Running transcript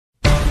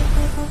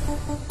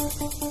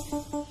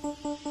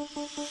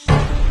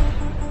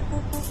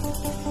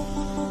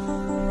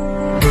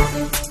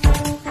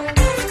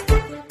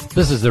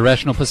This is The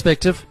Rational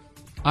Perspective.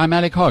 I'm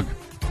Alec Hogg.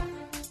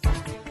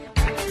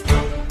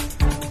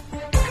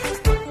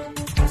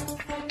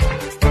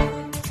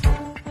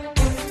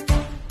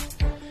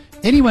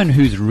 Anyone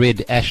who's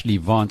read Ashley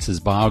Vance's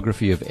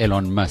biography of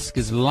Elon Musk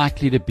is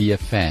likely to be a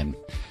fan.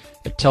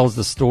 It tells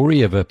the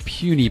story of a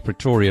puny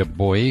Pretoria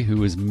boy who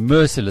was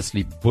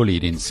mercilessly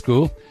bullied in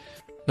school.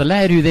 The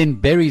lad who then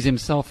buries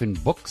himself in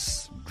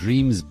books,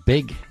 dreams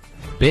big,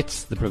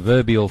 bets the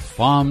proverbial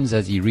farms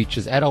as he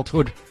reaches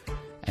adulthood,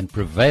 and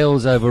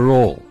prevails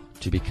overall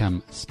to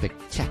become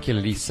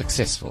spectacularly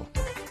successful.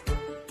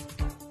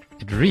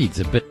 It reads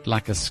a bit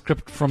like a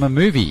script from a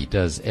movie,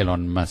 does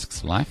Elon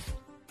Musk's life.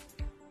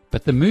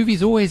 But the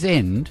movies always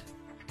end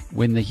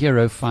when the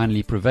hero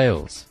finally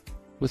prevails,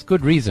 with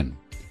good reason.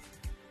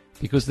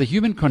 Because the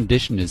human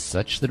condition is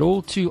such that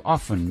all too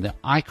often the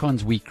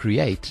icons we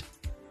create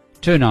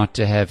turn out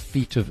to have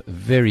feet of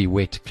very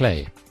wet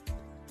clay.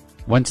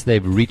 Once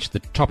they've reached the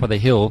top of the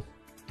hill,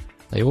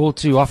 they all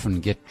too often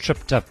get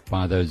tripped up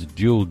by those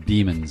dual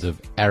demons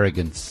of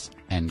arrogance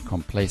and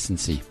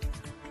complacency.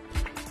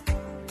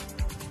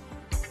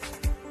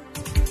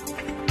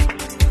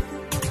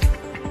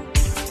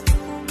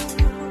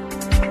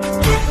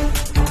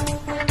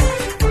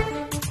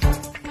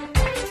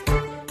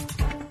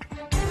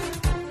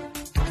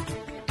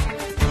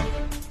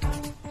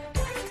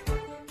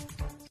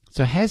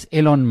 So has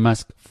Elon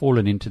Musk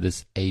fallen into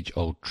this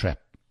age-old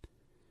trap?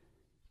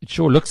 It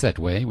sure looks that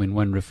way when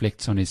one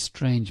reflects on his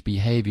strange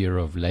behaviour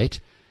of late,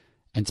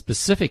 and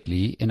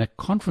specifically in a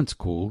conference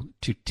call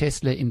to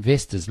Tesla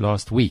investors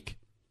last week.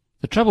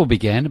 The trouble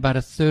began about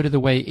a third of the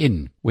way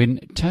in, when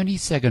Tony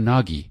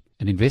Sacconaghi,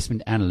 an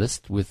investment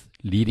analyst with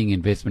leading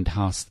investment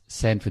house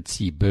Sanford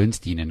C.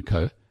 Bernstein &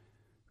 Co.,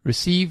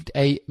 received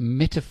a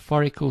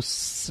metaphorical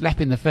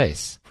slap in the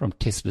face from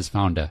Tesla's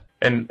founder.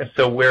 And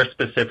so where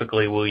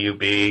specifically will you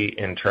be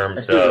in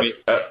terms of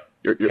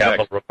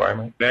capital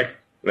requirement?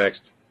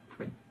 Next.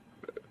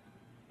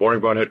 Boring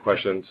bonehead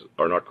questions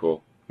are not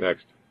cool.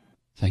 Next.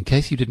 So in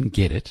case you didn't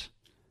get it,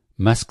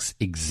 Musk's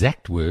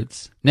exact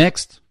words,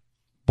 next.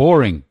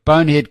 Boring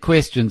bonehead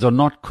questions are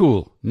not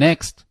cool.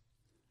 Next.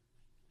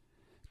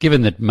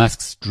 Given that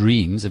Musk's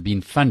dreams have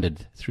been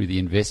funded through the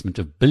investment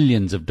of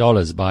billions of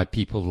dollars by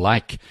people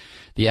like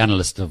the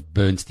analyst of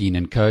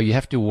Bernstein & Co., you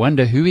have to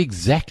wonder who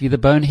exactly the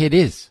bonehead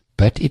is.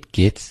 But it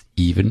gets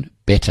even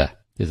better.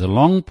 There's a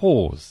long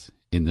pause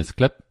in this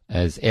clip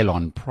as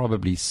Elon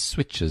probably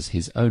switches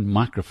his own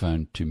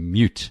microphone to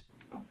mute.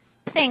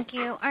 Thank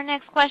you. Our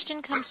next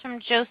question comes from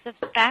Joseph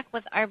Stack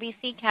with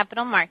RBC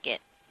Capital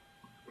Markets.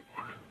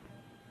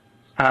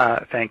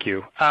 Thank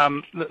you.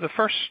 The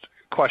first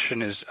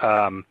question is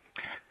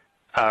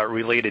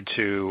related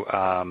to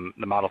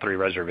the Model 3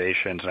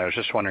 reservations, and I was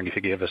just wondering if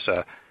you could give us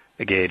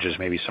a gauge as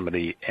maybe some of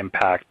the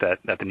impact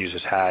that the news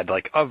has had.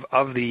 Like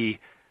of the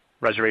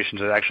reservations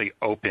that actually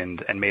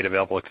opened and made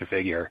available to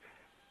configure,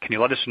 can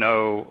you let us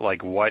know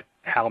like what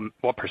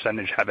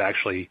percentage have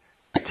actually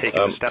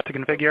taken the step to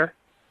configure?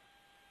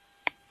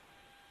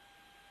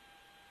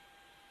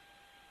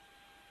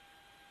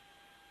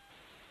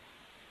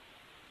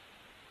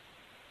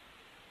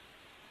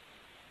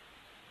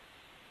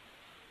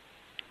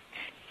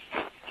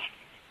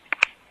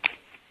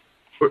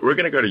 We're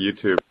going to go to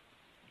YouTube.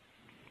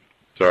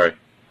 Sorry.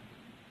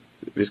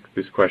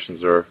 These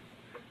questions are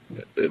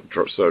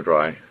so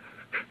dry.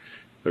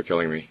 They're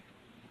killing me.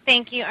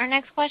 Thank you. Our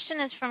next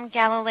question is from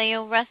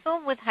Galileo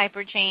Russell with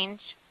Hyperchange.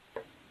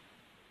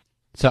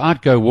 So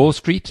out go Wall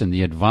Street and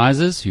the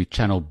advisors who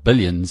channel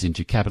billions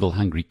into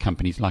capital-hungry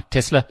companies like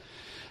Tesla.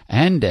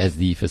 And, as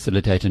the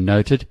facilitator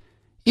noted,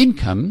 in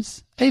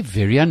comes a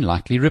very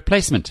unlikely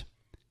replacement.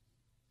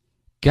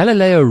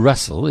 Galileo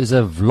Russell is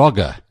a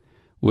vlogger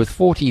with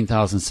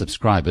 14,000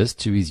 subscribers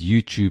to his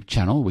YouTube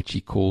channel, which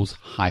he calls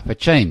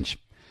Hyperchange.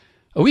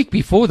 A week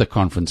before the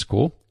conference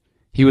call,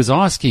 he was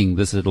asking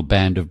this little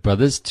band of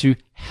brothers to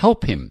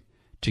help him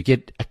to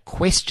get a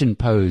question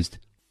posed.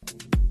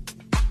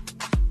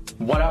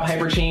 What up,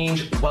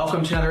 Hyperchange?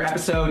 Welcome to another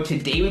episode.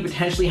 Today we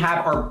potentially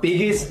have our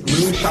biggest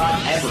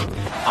moonshot ever.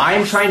 I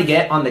am trying to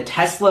get on the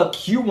Tesla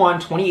Q1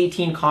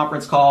 2018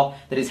 conference call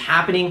that is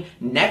happening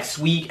next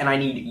week, and I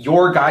need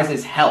your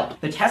guys' help.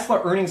 The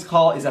Tesla earnings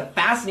call is a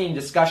fascinating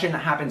discussion that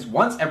happens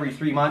once every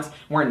 3 months,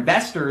 where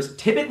investors,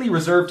 typically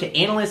reserved to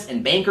analysts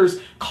and bankers,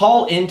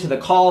 call into the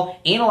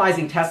call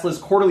analyzing Tesla's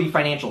quarterly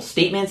financial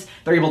statements.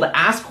 They're able to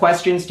ask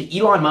questions to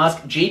Elon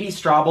Musk, JB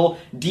Straubel,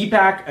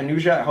 Deepak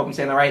Anuja, I hope I'm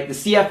saying that right, the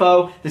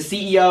CFO, the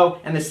CEO,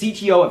 and the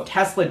CTO of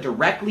Tesla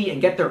directly and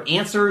get their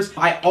answers.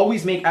 I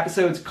always make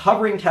episodes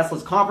covering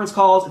Tesla's conference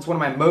calls. It's one of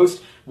my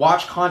most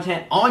watched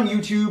content on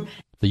YouTube.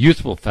 The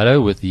youthful fellow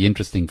with the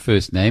interesting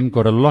first name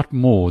got a lot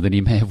more than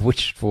he may have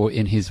wished for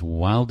in his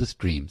wildest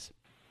dreams.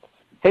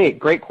 Hey,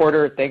 great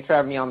quarter. Thanks for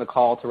having me on the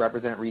call to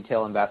represent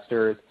retail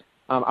investors.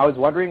 I was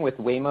wondering, with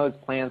Waymo's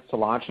plans to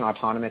launch an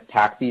autonomous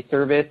taxi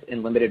service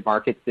in limited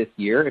markets this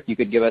year, if you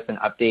could give us an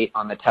update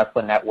on the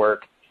Tesla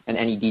network and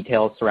any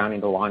details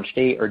surrounding the launch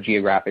date or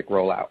geographic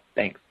rollout?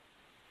 Thanks.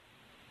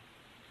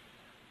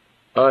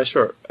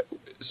 Sure.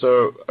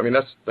 So, I mean,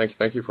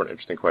 thank you for an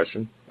interesting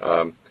question.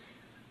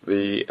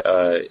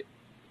 The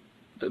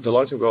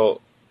long-term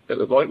goal,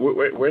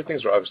 where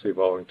things are obviously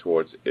evolving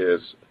towards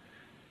is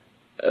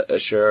a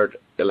shared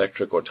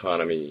electric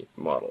autonomy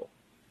model.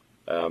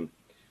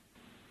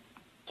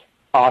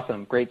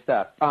 Awesome. Great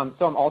stuff. So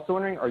I'm also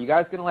wondering, are you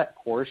guys going to let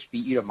Porsche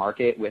beat you to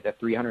market with a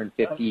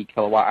 350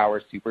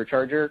 kilowatt-hour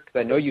supercharger? Because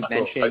I know you've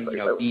mentioned,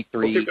 V3.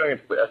 We'll keep going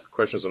until the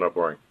questions are not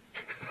boring.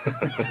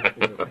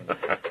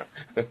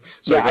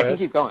 Yeah, I can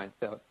keep going.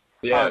 So.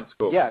 Yeah, it's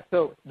cool. Yeah,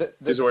 so the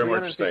These are way more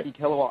 350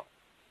 kilowatt,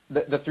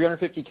 the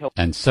 350 kilowatt.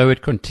 And so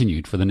it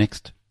continued for the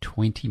next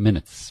 20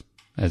 minutes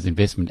as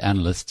investment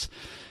analysts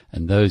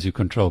and those who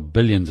control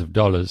billions of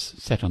dollars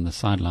sat on the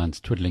sidelines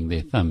twiddling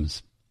their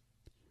thumbs.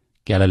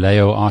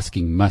 Galileo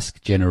asking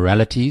Musk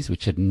generalities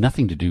which had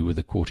nothing to do with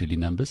the quarterly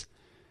numbers,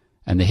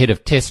 and the head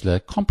of Tesla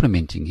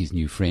complimenting his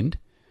new friend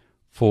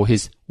for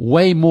his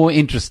way more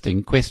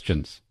interesting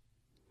questions.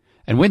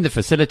 And when the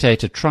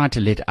facilitator tried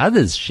to let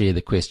others share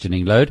the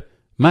questioning load,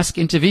 Musk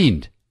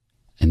intervened,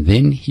 and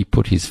then he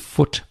put his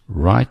foot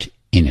right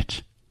in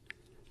it.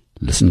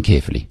 Listen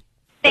carefully.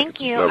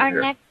 Thank you. Our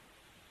next...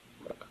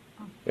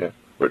 Yeah,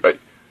 wait.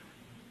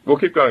 We'll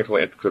keep going until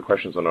the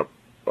questions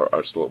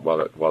are still while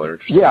they're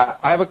interesting. Yeah,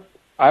 I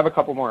have a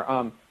couple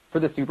more. For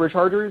the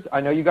superchargers, I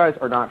know you guys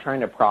are not trying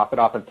to profit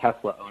off of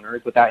Tesla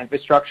owners with that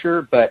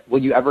infrastructure, but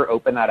will you ever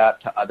open that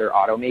up to other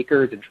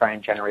automakers and try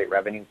and generate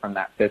revenue from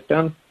that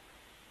system?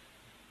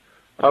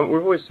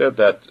 We've always said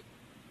that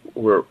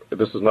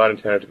this is not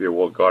intended to be a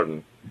walled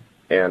garden,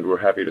 and we're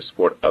happy to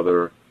support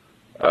other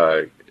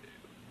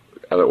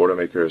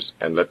automakers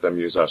and let them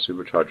use our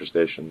supercharger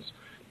stations.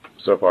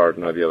 So far,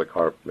 none of the other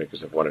car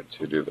makers have wanted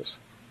to do this.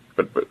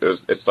 But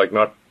it's like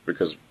not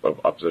because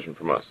of opposition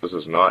from us. This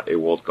is not a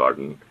walled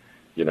garden,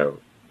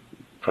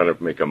 trying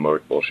to make a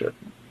moat bullshit.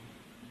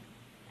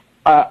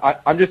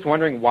 I'm just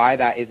wondering why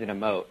that isn't a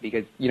moat,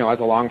 because, as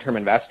a long-term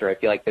investor, I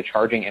feel like the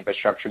charging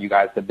infrastructure you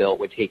guys have built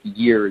would take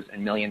years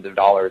and millions of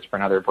dollars for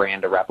another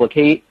brand to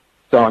replicate.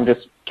 So I'm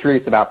just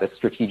curious about the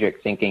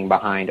strategic thinking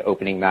behind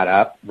opening that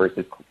up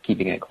versus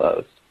keeping it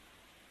closed.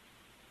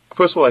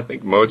 First of all, I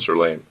think moats are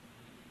lame.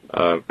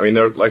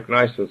 They're like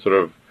nice in sort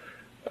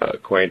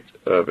of quaint,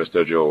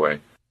 vestigial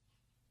way.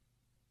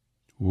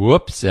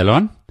 Whoops,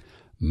 Elon.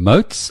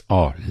 Moats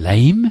are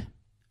lame?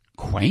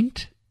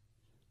 Quaint?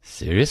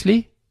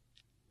 Seriously?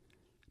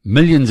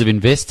 Millions of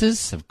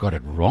investors have got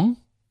it wrong,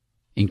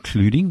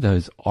 including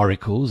those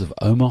oracles of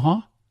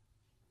Omaha?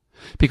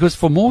 Because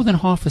for more than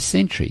half a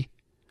century,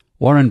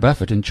 Warren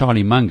Buffett and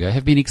Charlie Munger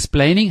have been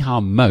explaining how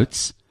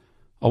moats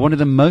are one of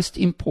the most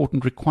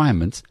important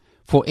requirements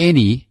for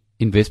any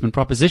investment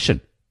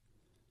proposition.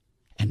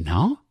 And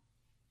now?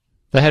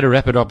 They had a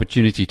rapid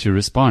opportunity to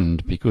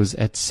respond because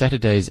at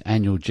Saturday's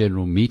annual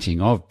general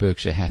meeting of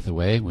Berkshire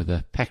Hathaway, with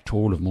a packed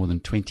hall of more than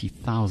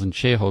 20,000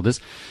 shareholders,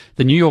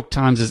 the New York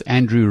Times'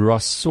 Andrew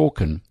Ross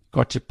Sorkin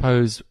got to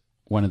pose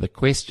one of the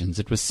questions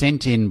that was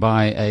sent in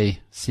by a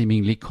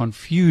seemingly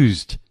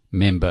confused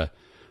member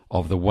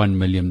of the 1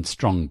 million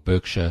strong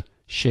Berkshire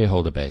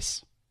shareholder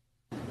base.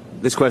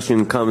 This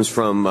question comes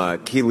from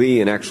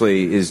Keely and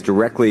actually is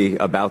directly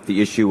about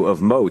the issue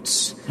of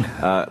moats.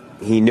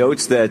 He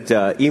notes that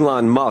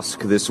Elon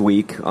Musk this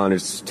week on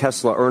his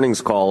Tesla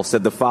earnings call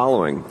said the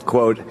following,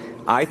 quote,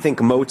 "I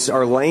think moats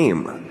are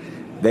lame.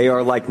 They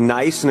are like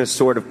nice in a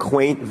sort of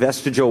quaint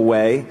vestigial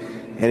way,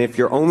 and if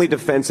your only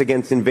defense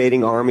against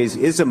invading armies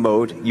is a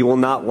moat, you will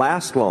not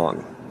last long.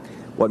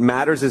 What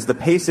matters is the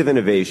pace of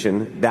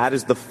innovation. That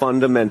is the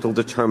fundamental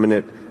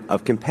determinant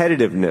of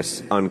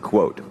competitiveness,"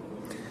 unquote.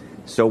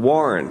 So,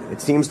 Warren, it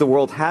seems the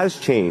world has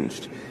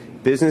changed.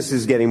 Business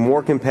is getting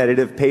more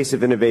competitive, pace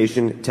of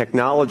innovation,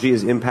 technology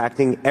is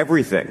impacting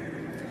everything.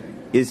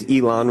 Is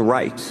Elon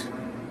right?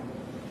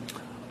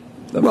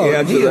 Let me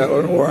answer that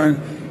one,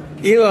 Warren.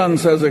 Elon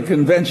says a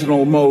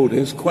conventional moat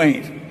is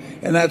quaint,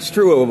 and that's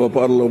true of a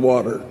puddle of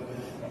water.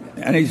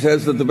 And he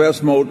says that the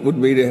best moat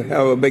would be to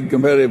have a big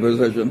competitive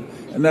position,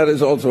 and that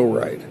is also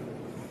right.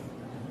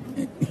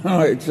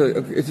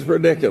 It's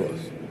ridiculous.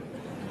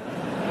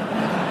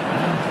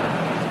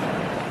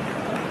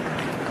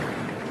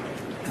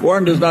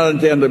 Warren does not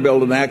intend to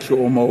build an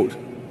actual moat.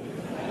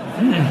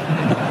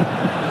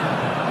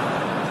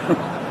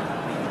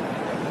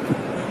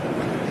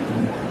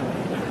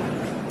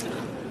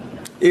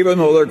 Even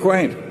though they're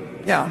quaint.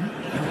 Yeah.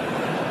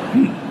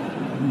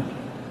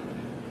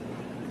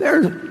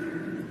 There's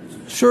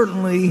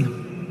certainly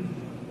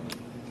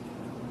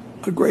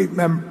a great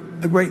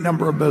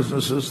number of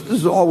businesses. This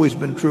has always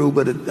been true,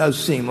 but it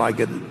does seem like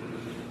it.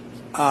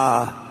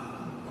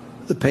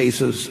 The pace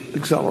has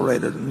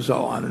accelerated and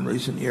so on in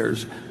recent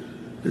years.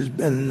 There's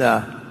been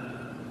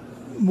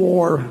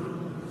more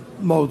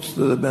moats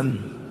that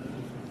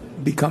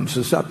have become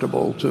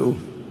susceptible to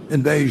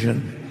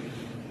invasion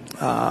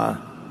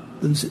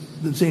than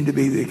seemed to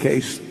be the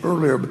case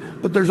earlier.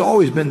 But there's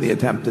always been the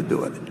attempt to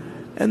do it.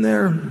 And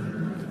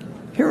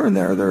here and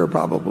there are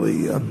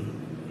probably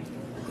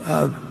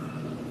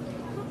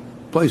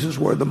places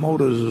where the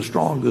moat is as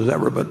strong as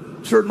ever. But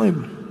certainly,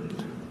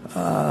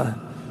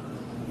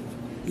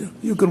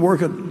 you can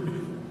work at.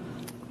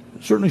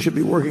 Certainly should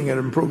be working at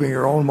improving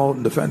your own moat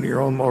and defending your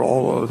own moat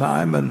all the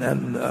time.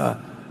 And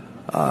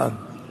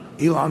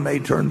Elon may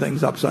turn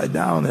things upside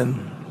down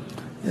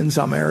in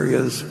some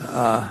areas.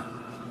 I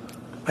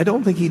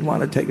don't think he'd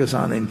want to take us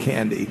on in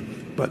candy,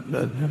 but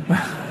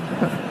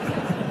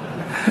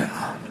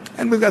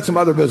and we've got some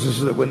other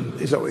businesses that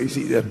wouldn't so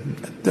easy to.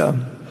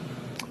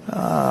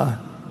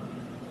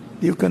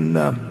 You can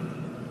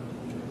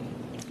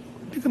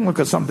look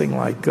at something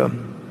like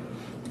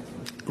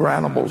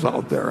animals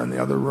out there in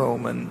the other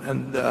room,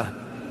 and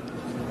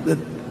that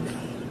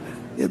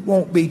it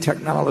won't be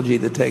technology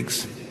that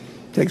takes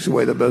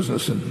away the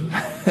business in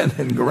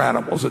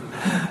animals. It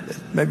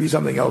may be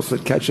something else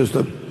that catches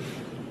the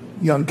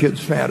young kid's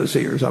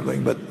fantasy or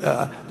something. But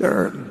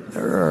there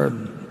are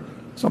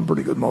some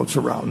pretty good moats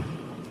around.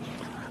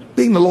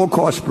 Being the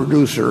low-cost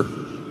producer,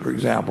 for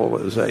example,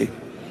 is a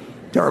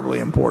terribly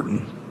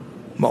important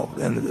moat.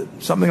 And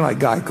something like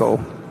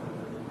Geico.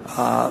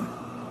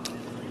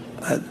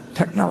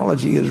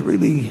 Technology has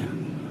really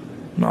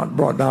not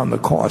brought down the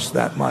cost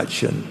that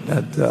much, and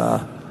that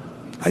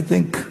I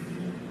think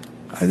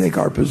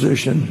our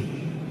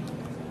position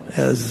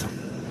as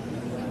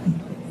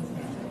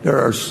there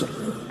are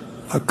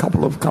a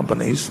couple of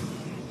companies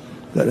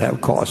that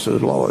have costs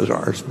as low as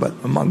ours, but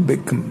among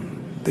big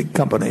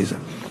companies,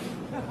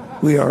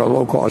 we are a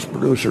low-cost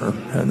producer,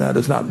 and that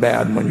is not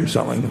bad when you're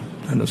selling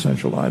an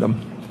essential item.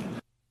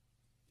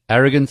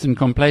 Arrogance and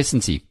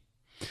complacency.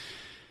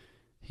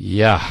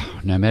 Yeah,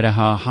 no matter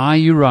how high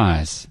you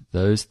rise,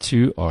 those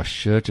two are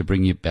sure to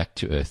bring you back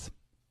to earth.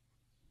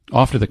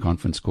 After the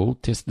conference call,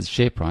 Tesla's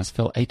share price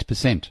fell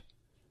 8%.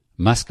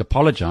 Musk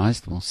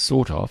apologized, well,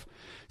 sort of,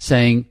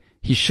 saying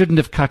he shouldn't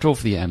have cut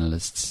off the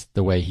analysts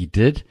the way he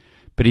did,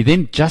 but he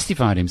then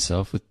justified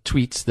himself with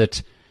tweets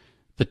that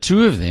the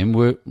two of them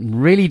were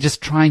really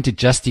just trying to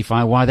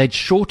justify why they'd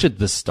shorted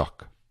the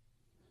stock.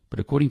 But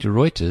according to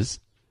Reuters,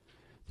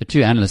 the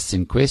two analysts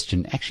in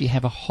question actually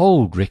have a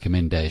hold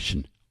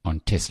recommendation on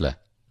Tesla.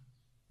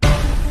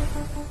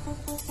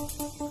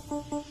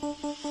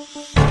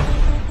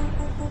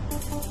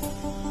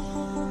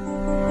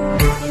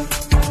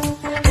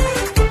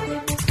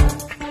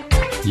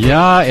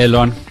 Yeah,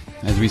 Elon,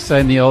 as we say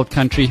in the old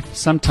country,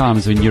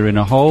 sometimes when you're in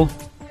a hole,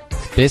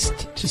 it's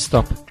best to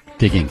stop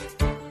digging.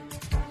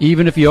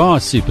 Even if you are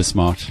super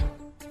smart,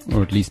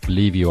 or at least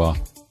believe you are.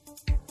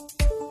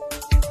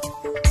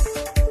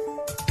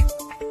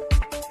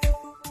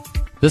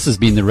 This has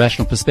been The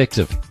Rational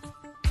Perspective.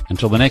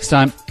 Until the next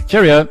time,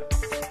 cheerio!